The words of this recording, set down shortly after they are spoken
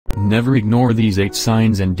Never ignore these 8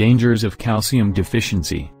 signs and dangers of calcium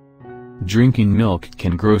deficiency. Drinking milk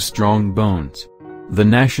can grow strong bones. The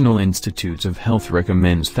National Institutes of Health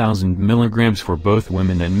recommends 1,000 mg for both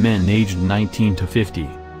women and men aged 19 to 50.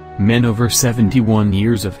 Men over 71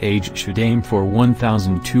 years of age should aim for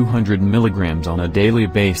 1,200 mg on a daily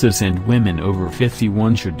basis, and women over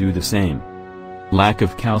 51 should do the same. Lack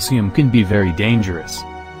of calcium can be very dangerous.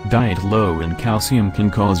 Diet low in calcium can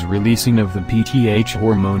cause releasing of the PTH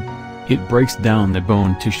hormone. It breaks down the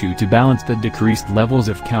bone tissue to balance the decreased levels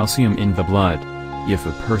of calcium in the blood. If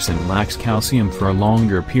a person lacks calcium for a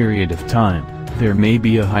longer period of time, there may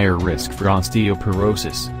be a higher risk for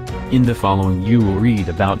osteoporosis. In the following you will read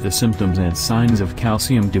about the symptoms and signs of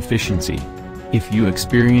calcium deficiency. If you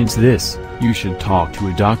experience this, you should talk to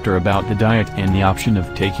a doctor about the diet and the option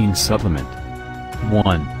of taking supplement.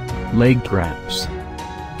 1. Leg cramps.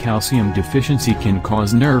 Calcium deficiency can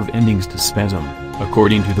cause nerve endings to spasm,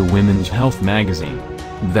 according to the Women's Health magazine.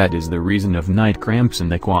 That is the reason of night cramps in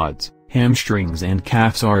the quads, hamstrings and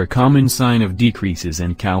calves are a common sign of decreases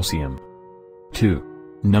in calcium.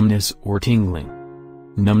 2. Numbness or tingling.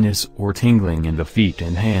 Numbness or tingling in the feet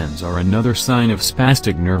and hands are another sign of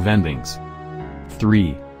spastic nerve endings.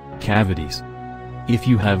 3. Cavities. If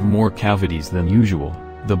you have more cavities than usual,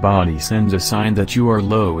 the body sends a sign that you are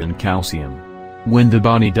low in calcium. When the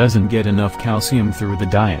body doesn't get enough calcium through the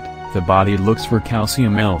diet, the body looks for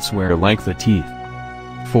calcium elsewhere, like the teeth.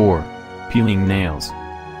 4. Peeling nails.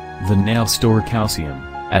 The nails store calcium,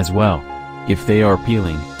 as well. If they are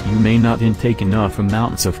peeling, you may not intake enough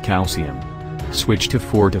amounts of calcium. Switch to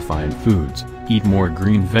fortified foods, eat more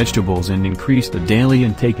green vegetables and increase the daily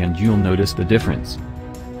intake, and you'll notice the difference.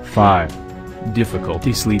 5.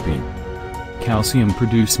 Difficulty sleeping. Calcium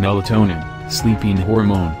produces melatonin, sleeping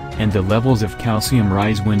hormone, and the levels of calcium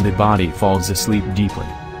rise when the body falls asleep deeply.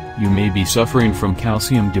 You may be suffering from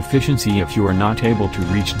calcium deficiency if you are not able to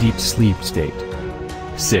reach deep sleep state.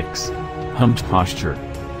 6. Humped posture.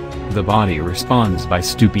 The body responds by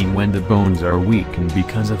stooping when the bones are weak and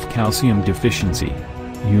because of calcium deficiency.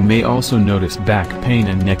 You may also notice back pain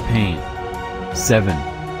and neck pain. 7.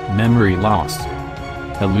 Memory loss.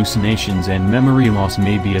 Hallucinations and memory loss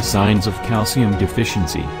may be a signs of calcium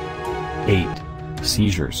deficiency. 8.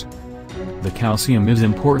 Seizures. The calcium is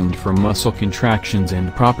important for muscle contractions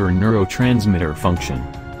and proper neurotransmitter function.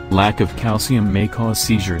 Lack of calcium may cause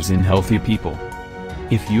seizures in healthy people.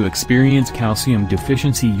 If you experience calcium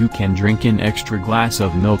deficiency, you can drink an extra glass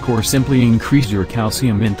of milk or simply increase your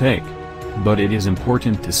calcium intake. But it is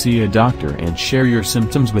important to see a doctor and share your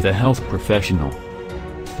symptoms with a health professional.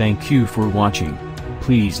 Thank you for watching.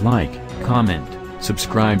 Please like, comment,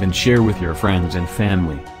 subscribe and share with your friends and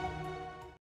family.